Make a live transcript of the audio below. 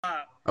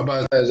Uh, How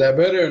about that? Is that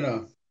better or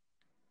no?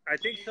 I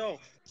think so.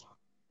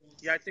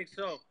 Yeah, I think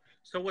so.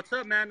 So what's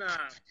up, man?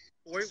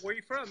 Where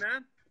you from,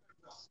 man?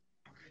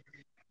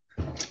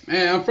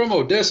 Man, I'm from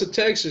Odessa,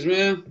 Texas,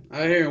 man.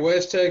 Out here in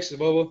West Texas,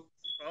 Bubba.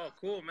 Oh,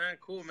 cool, man.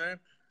 Cool, man.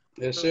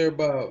 Yes, So, sir.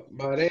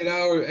 About 8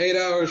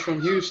 hours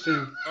from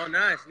Houston. oh,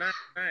 nice, nice,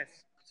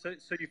 nice.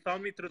 So you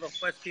found me through the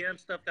whole SPM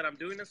stuff that I'm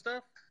doing and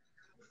stuff.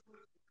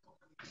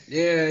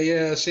 Yeah,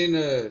 yeah. I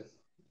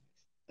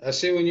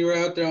seen when you were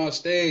out there on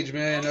stage,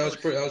 man. Oh,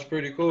 That was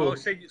pretty oh, cool.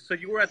 so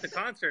you were at the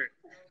concert.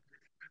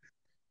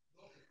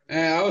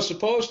 And I was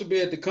supposed to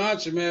be at the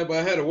concert, man, but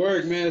I had to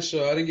work, man,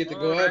 so I didn't get to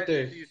All go out right.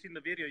 there. So you seen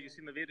the video? You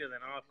seen the video then?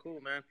 Oh, cool,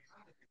 man.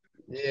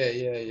 Yeah,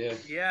 yeah, yeah.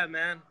 Yeah,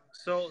 man.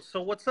 So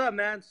what's up,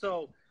 man?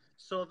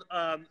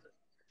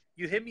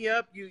 You hit me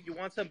up. You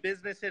want some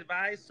business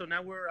advice? So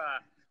now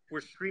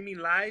we're streaming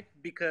live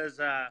because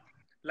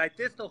like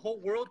this, the whole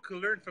world could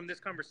learn from this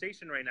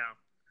conversation right now.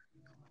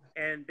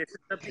 And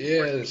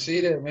Yeah, to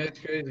see that, man, it's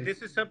crazy.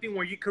 this is something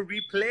where you could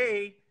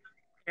replay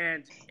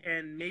and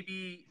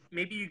maybe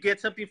you get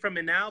something from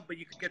it now, but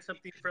you could get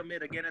something from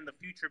it again in the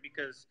future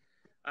because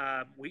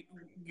we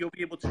you'll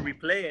be able to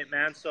replay it,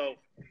 man. So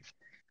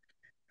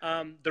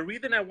the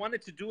reason I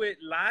wanted to do it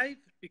live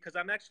because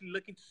I'm actually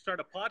looking to start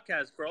a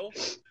podcast, bro.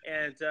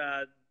 And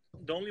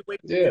the only way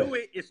to Yeah, do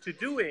it is to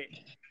do it.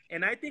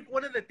 And I think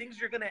one of the things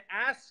you're gonna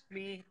ask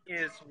me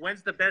is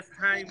when's the best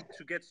time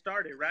to get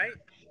started, right?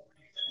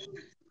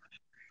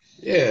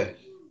 yeah,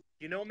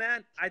 You know,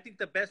 man, I think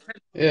the best time.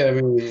 yeah.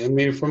 I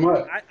mean, from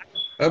what I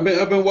I've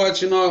been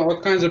watching all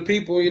kinds of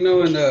people,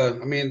 and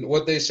I mean,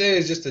 what they say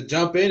is just to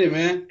jump in it,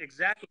 man.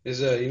 exactly, Is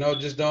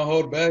just don't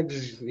hold back.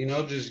 Just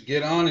just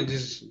get on and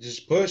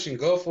just push and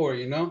go for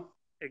it,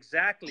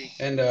 exactly.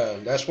 And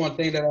that's one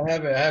thing that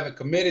I haven't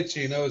committed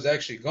to, is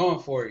actually going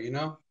for it,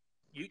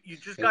 You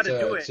just got to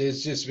do it.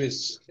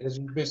 It's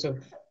been some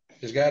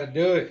just got to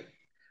do it.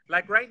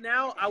 Like right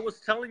now, I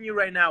was telling you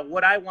right now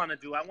what I want to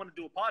do. I want to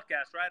do a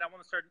podcast, right? I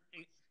want to start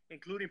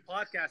including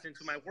podcasts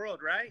into my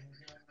world, right?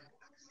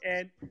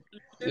 And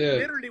Yeah,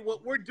 literally,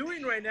 what we're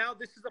doing right now,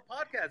 this is a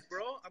podcast,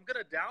 bro. I'm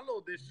gonna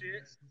download this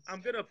shit.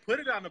 I'm gonna put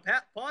it on a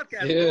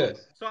podcast, bro. yeah,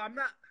 So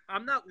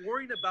I'm not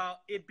worrying about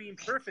it being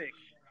perfect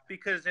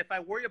because if I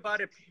worry about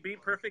it being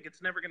perfect,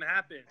 it's never gonna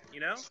happen, you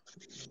know.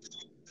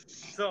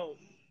 So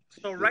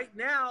so right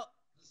now,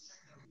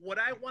 what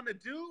I want to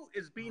do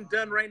is being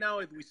done right now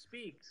as we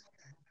speak.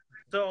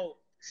 So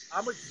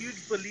I'm a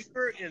huge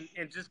believer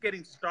in just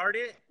getting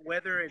started,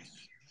 whether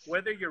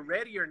you're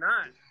ready or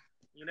not,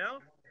 you know.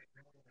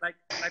 Like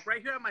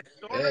right here at my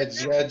store yeah. right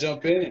Just now. gotta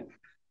jump in.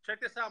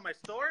 Check this out, my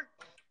store.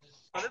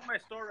 So this is my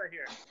store right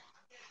here.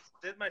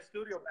 This is my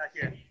studio back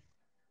here.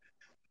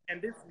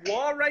 And this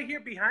wall right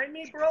here behind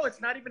me, bro,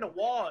 it's not even a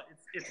wall.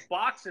 It's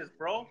boxes,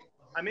 bro.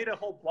 I made a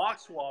whole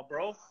box wall,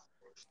 bro.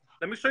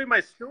 Let me show you my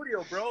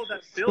studio, bro.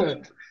 That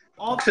building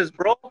boxes,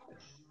 bro.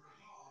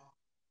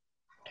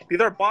 These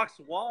are box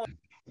walls,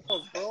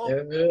 bro.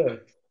 Yeah, yeah,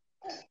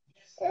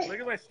 Look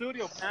at my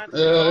studio, man. It's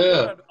yeah, all made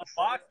yeah. out of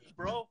boxes,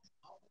 bro.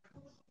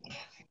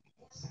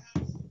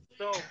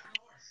 So,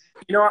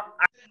 you know,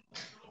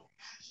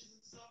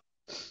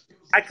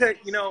 I could,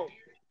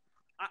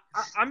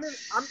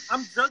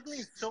 I'm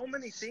juggling so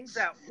many things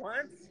at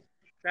once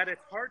that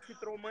it's hard to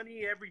throw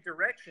money every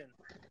direction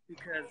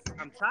because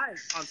I'm tied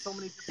on so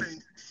many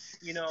different,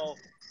 you know,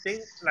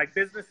 things like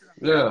businesses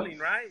I'm Yeah. juggling,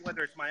 right?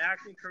 Whether it's my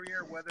acting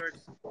career, whether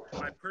it's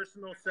my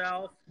personal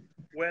self,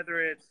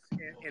 whether it's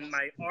in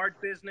my art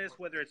business,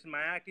 whether it's in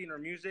my acting or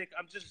music,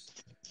 I'm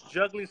just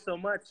juggling so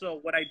much. So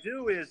what I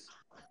do is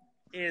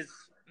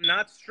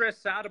not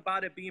stress out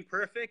about it being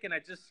perfect, and I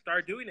just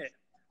start doing it.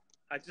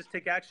 I just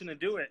take action and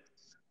do it.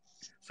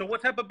 So,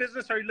 what type of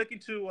business are you looking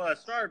to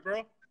start,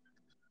 bro?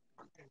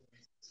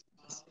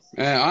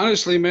 Man,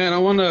 honestly, man, I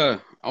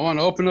wanna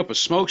open up a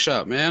smoke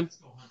shop, man.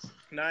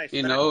 Nice,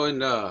 You nice. know,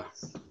 and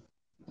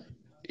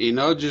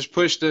just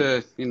push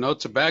the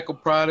tobacco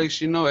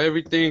products.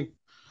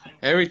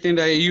 Everything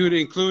that you'd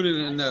included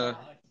in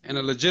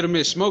a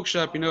legitimate smoke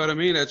shop. You know what I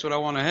mean? That's what I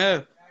want to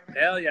have.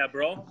 Hell yeah,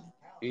 bro.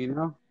 You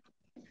know.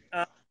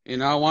 Uh,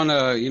 I want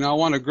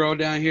to grow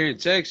down here in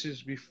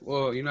Texas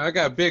before, I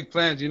got big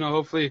plans,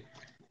 hopefully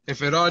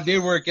if it all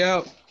did work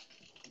out,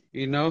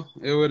 it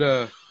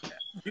would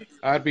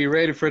I'd be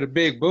ready for the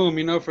big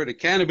boom, for the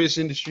cannabis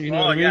industry, you know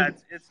what oh I yeah, mean?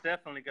 it's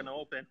definitely gonna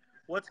open.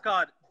 What's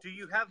called? Do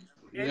you have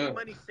any Yeah.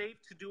 money saved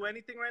to do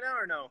anything right now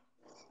or no?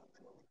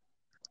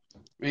 I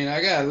mean,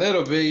 I got a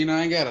little bit,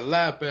 I ain't got a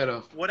lot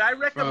better What I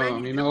recommend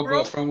from, you do, but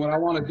bro. from what I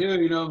want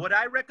to do, What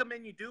I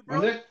recommend you do,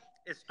 on bro, it,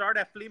 is start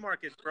at flea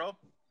markets, bro.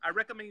 I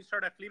recommend you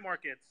start at flea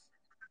markets.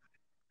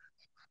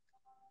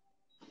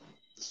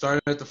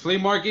 started at the flea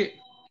market.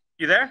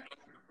 You there?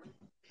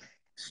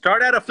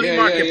 Start at a flea Yeah, yeah,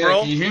 market, yeah. Can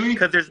bro. you hear me?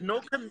 Because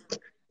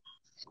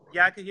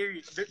yeah, I can hear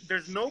you.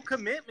 There's no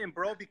commitment,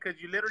 bro, because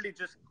you literally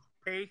just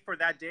pay for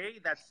that day,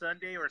 that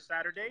Sunday or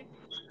Saturday,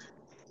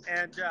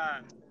 and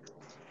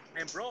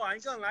bro, I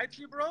ain't gonna lie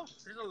to you, bro.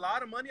 There's a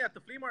lot of money at the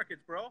flea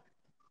markets, bro.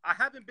 I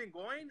haven't been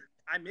going.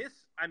 I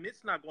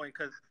miss not going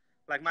because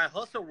Like my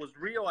hustle was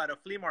real at a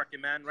flea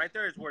market, man. Right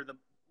there is where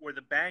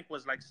the bank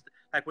was, like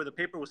where the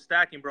paper was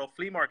stacking, bro.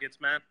 Flea markets,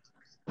 man.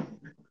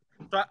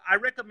 So I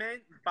recommend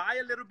buy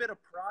a little bit of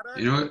product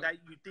You know what? that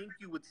you think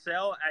you would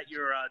sell at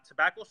your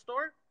tobacco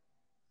store.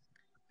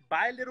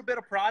 Buy a little bit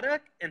of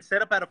product and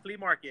set up at a flea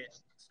market.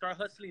 Start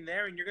hustling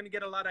there, and you're gonna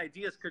get a lot of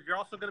ideas because you're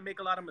also gonna make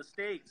a lot of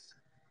mistakes.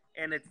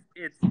 And it's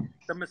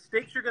the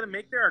mistakes you're gonna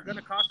make there are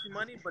gonna cost you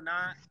money, but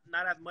not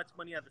as much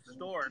money at the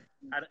store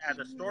at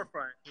the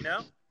storefront. You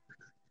know.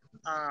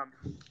 Um,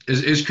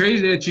 It's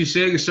crazy that you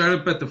say you start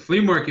up at the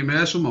flea market, man.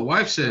 That's what my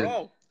wife said.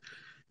 bro,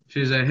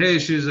 She's like, hey,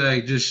 she's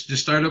like, just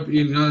start up.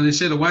 You know, they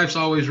say the wife's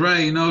always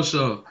right, you know.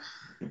 So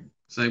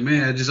it's like,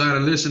 man, I just ought to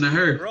listen to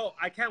her. bro,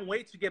 I can't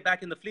wait to get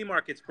back in the flea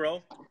markets,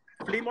 bro.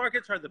 Flea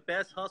markets are the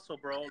best hustle,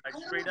 bro. Like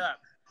straight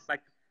up,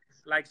 like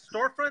like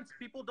storefronts.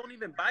 People don't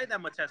even buy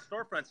that much at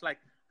storefronts. Like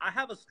I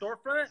have a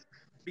storefront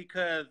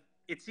because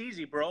it's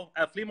easy, bro.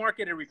 At flea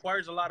market, it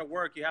requires a lot of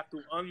work. You have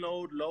to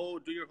unload,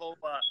 load, do your whole,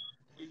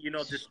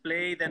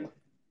 display, then,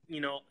 you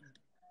know,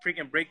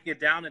 freaking break it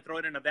down and throw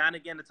it in a van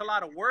again. It's a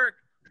lot of work,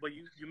 but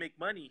you make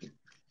money.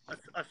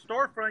 A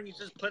storefront, you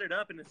just put it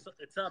up and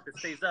it's up. It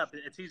stays up.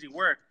 It's easy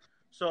work.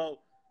 So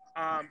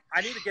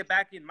I need to get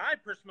back in my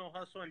personal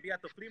hustle and be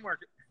at the flea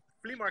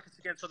markets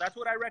again. So that's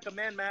what I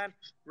recommend, man.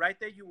 Right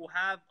there, you will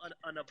have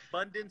an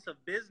abundance of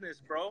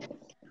business, bro.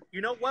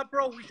 You know what,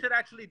 bro? We should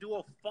actually do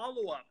a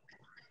follow-up.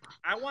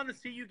 I want to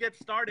see you get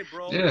started,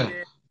 bro. Yeah.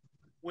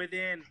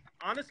 Within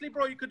honestly,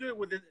 bro, you could do it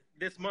within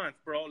this month,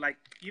 bro. Like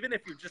even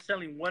if you're just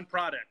selling one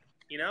product,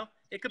 you know,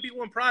 it could be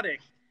one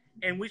product,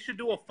 and we should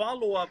do a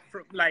follow-up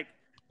for like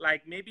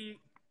maybe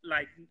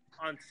like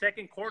on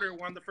second quarter.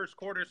 We're on the first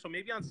quarter, so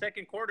maybe on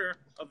second quarter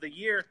of the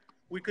year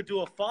we could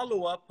do a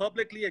follow-up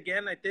publicly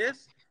again like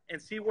this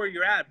and see where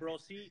you're at, bro.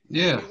 See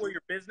where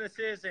your business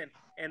is, and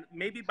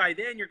maybe by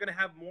then you're gonna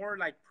have more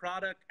like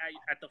product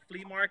at the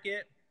flea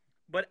market.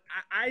 But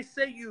I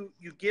say you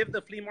give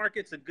the flea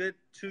markets a good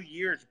 2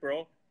 years,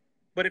 bro.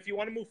 But if you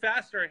want to move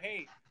faster,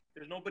 hey,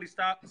 there's nobody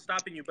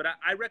stopping you. But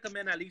I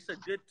recommend at least a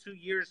good 2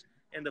 years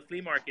in the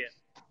flea market.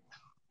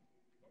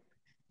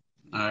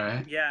 All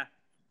right. Yeah,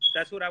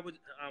 that's what I would.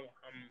 I'm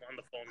on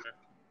the phone, man.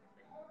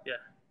 Yeah.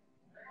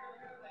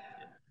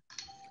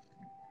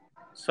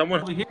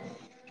 Someone over here.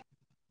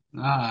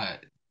 All right.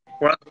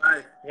 We're on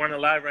live. We're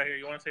on live right here.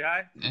 You want to say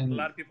hi? And A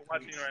lot of people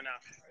watching you right now.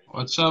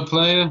 what's up,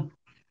 player?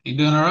 You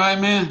doing all right,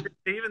 man?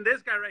 Even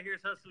this guy right here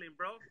is hustling,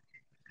 bro.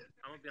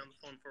 I'm gonna be on the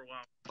phone for a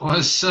while.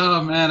 What's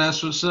up, man?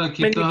 That's what's up.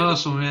 Keep the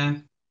hustle,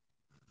 man.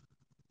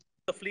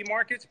 The flea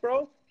markets,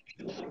 bro.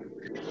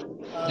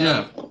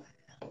 Yeah.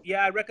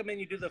 Yeah, I recommend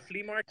you do the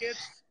flea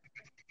markets,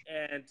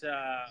 and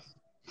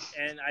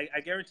I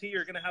guarantee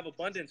you're gonna have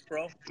abundance,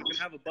 bro. You're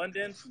gonna have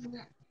abundance.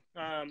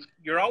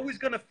 You're always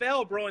gonna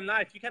fail, bro, in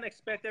life. You can't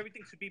expect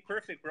everything to be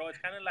perfect, bro. It's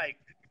kind of like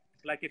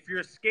if you're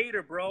a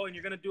skater, bro, and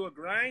you're gonna do a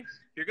grind,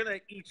 you're gonna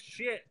eat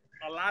shit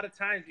a lot of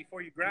times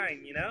before you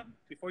grind, you know,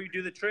 before you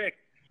do the trick.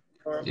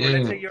 Or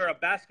let's say you're a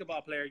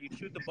basketball player, you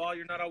shoot the ball,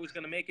 you're not always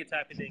gonna make it,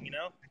 type of thing, you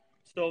know.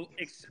 So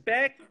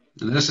expect.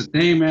 And that's the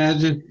thing,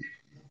 man.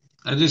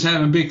 I just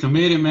haven't been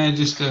committed, man.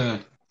 Just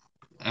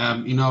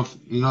you know,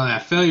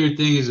 that failure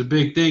thing is a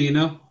big thing, you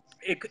know.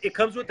 It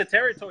comes with the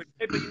territory,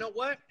 hey, but you know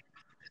what?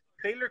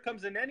 Failure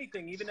comes in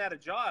anything, even at a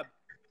job.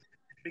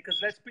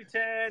 Because let's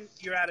pretend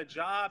you're at a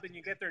job and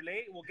you get there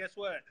late. Well, guess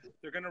what?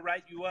 They're gonna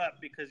write you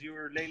up because you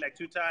were late like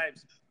 2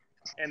 times,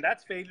 and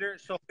that's failure.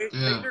 So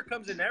failure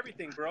comes in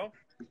everything, bro.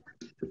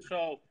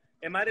 So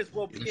it might as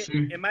well be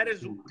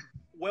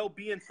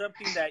in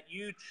something that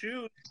you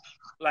choose,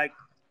 like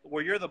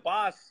where you're the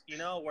boss. You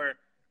know,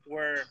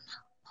 where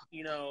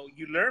you know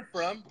you learn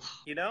from.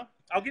 You know,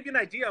 I'll give you an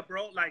idea,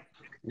 bro. Like,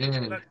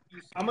 look,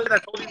 I'm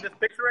gonna hold you this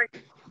picture right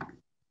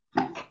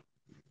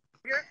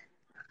here.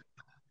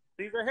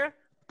 These right here.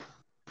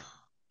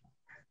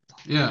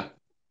 Yeah.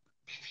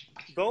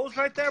 Those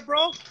right there,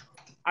 bro.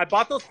 I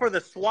bought those for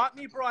the swap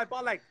meet, bro. I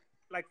bought like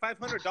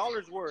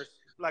 $500 worth,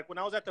 like when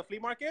I was at the flea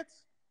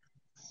markets.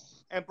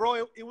 And bro,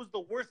 it was the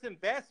worst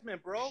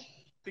investment, bro,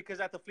 because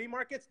at the flea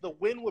markets, the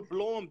wind would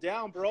blow them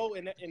down, bro,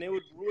 and it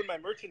would ruin my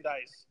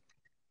merchandise.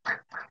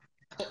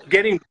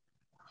 Getting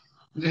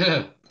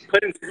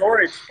put in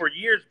storage for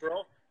years,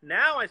 bro.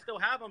 Now I still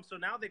have them, so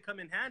now they come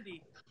in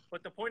handy.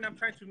 But the point I'm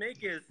trying to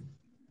make is,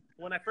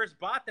 when I first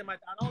bought them, I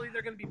thought, oh, these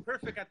are going to be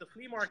perfect at the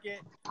flea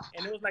market.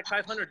 And it was like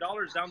 $500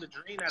 down the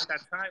drain at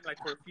that time, like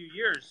for a few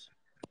years,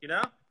 you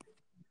know?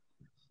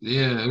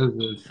 Yeah, it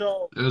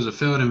was a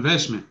failed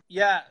investment.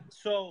 Yeah,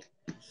 so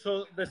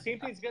the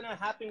same thing's going to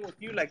happen with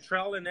you, like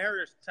trial and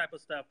error type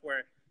of stuff,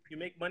 where you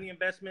make money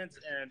investments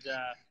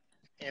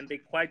and they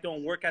quite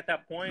don't work at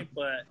that point.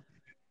 But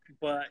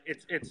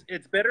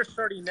it's better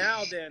starting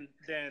now than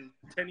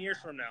 10 years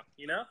from now,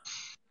 you know?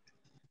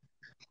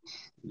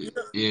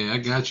 Yeah, I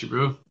got you,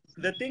 bro.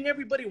 The thing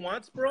everybody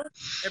wants, bro,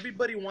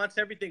 everybody wants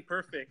everything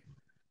perfect.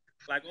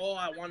 Like, oh,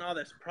 I want all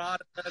this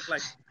product.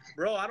 Like,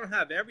 bro, I don't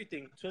have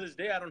everything. To this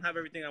day, I don't have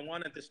everything I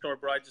want at the store,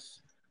 bro.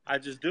 I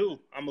just do.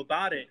 I'm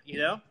about it, you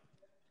know?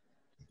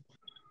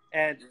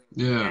 And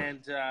Yeah.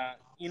 and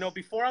you know,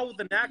 before I was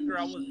an actor,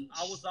 I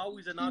was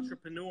always an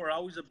entrepreneur,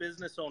 always a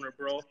business owner,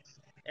 bro.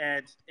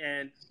 And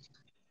and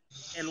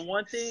and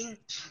one thing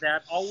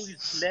that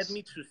always led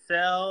me to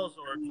sales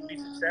or to be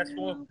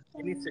successful,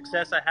 any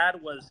success I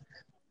had, was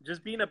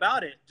just being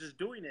about it, just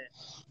doing it,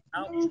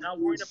 not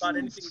worrying about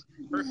anything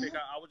being perfect.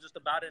 I was just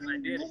about it and I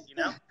did it, you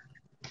know.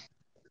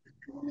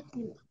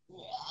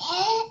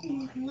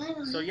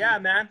 So yeah,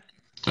 man.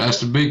 That's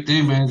So the big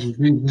thing, man.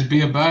 Just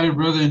be about it,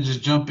 brother, and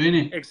just jump in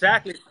it.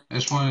 exactly.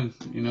 That's one,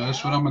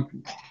 that's what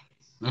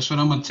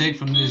I'm gonna take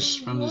from this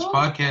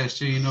podcast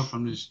too,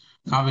 from this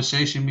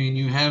conversation me and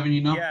you having.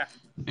 Yeah,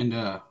 And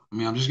I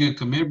mean, I'm just gonna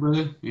commit,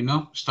 brother.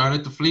 Start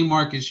at the flea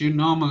markets. I'm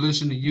gonna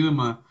listen to you and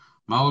my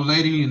old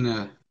lady, and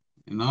like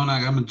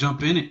I'm gonna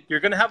jump in it. you're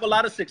gonna have a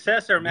lot of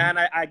success there, You know? man.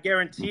 I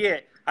guarantee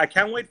it. I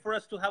can't wait for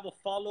us to have a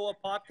follow-up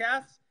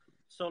podcast.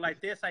 So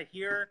like this, I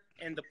hear,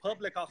 and the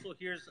public also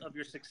hears of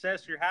your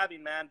success you're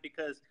having, man.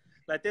 Because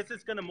like this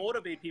is gonna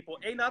motivate people.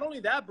 Hey, not only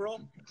that, bro.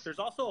 There's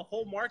also a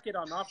whole market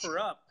on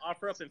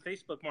OfferUp in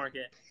Facebook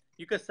Market.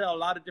 You could sell a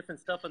lot of different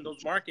stuff in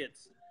those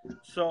markets.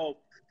 So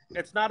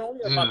it's not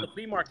only about Yeah. the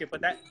flea market,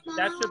 but that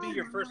should be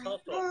your first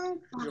hustle.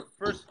 Your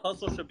first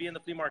hustle should be in the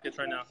flea markets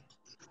right now.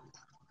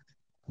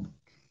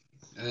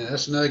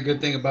 That's another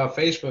good thing about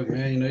Facebook,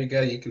 man.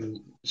 You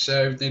can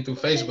sell everything through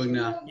Facebook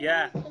now.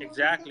 Yeah,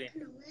 exactly.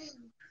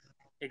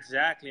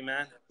 Exactly,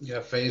 man. You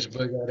got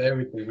Facebook, got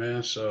everything,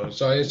 man. So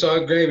it's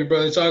all gravy,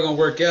 brother. It's all gonna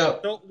work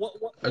out. So what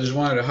I just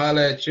wanted to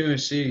holler at you and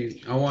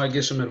see. I want to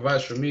get some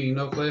advice from me,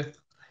 Clay.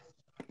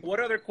 what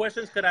other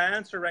questions could I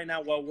answer right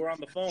now while we're on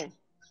the phone?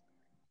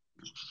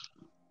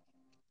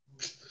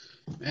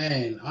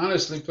 Man,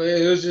 honestly,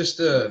 Clay, it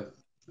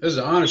was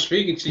an honor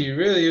speaking to you.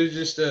 Really, it was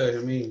just I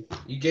mean,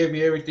 you gave me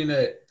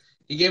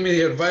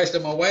the advice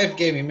that my wife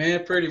gave me,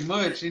 man. Pretty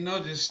much,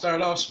 just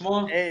start off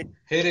small, Hey,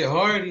 hit it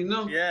hard.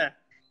 yeah,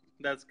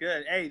 that's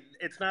good. Hey,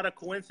 it's not a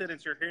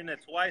coincidence you're hearing it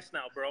twice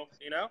now, bro.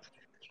 You know?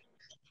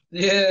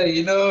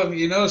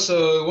 Yeah,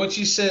 So once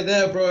you said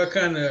that, bro, it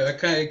kind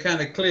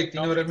of clicked. You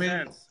It all know what I makes mean?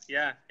 sense.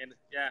 Yeah, and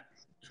yeah,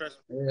 trust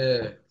me.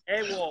 Yeah.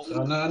 Hey, well,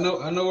 So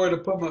I know where to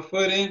put my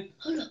foot in.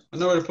 I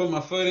know where to put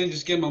my foot in.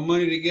 Just get my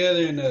money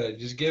together and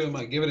just give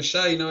it a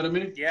shot. You know what I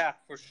mean? yeah,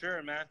 for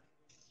sure, man.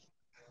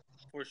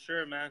 For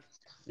sure, man.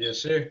 Yes,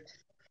 sir.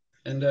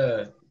 And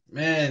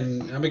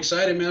man, I'm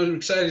excited, man. I'm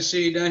excited to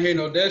see you down here in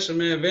Odessa,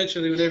 man.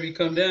 Eventually, whenever you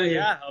come down here.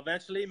 Yeah,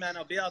 eventually, man,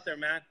 I'll be out there,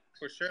 man.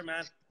 For sure,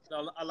 man.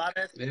 A lot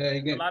of Yeah, you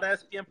a get. lot of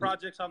SPM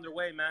projects on their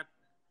way, man.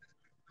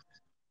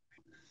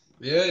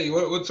 Yeah,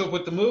 what's up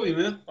with the movie,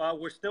 man?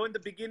 We're still in the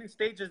beginning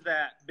stages,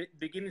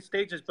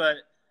 but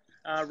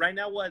right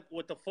now,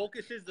 what the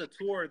focus is the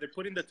tour. They're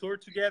putting the tour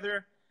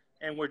together,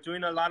 and we're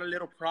doing a lot of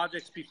little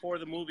projects before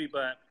the movie,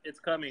 but it's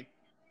coming.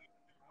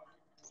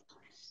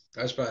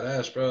 That's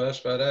badass, bro. That's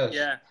badass.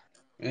 Yeah,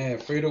 Man,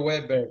 free the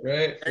wetback,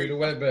 right? there Free you the go.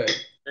 wetback.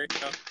 There you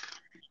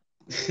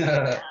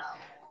go.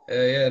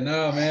 Yeah, yeah,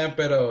 no, man,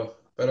 but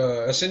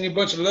I send you a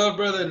bunch of love,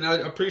 brother, and I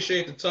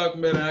appreciate the talk,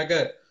 man. I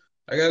got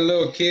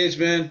little kids,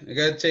 man. I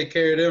gotta take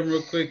care of them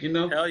real quick.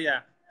 Hell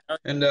yeah.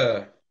 And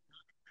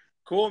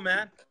Cool,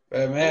 man.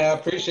 man, Well, I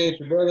appreciate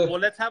you, brother. well,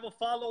 let's have a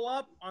follow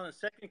up on the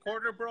second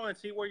quarter, bro, and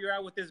see where you're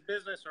at with this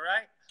business. All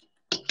right.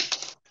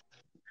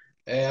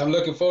 Hey, I'm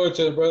looking forward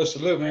to it, brother.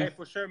 Salute, Hey, man.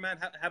 for sure, man.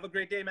 Have a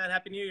great day, man.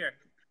 Happy New Year.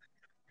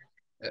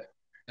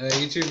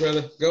 Hey, you too,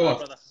 brother. Go Bye, on.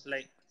 brother.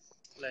 Late.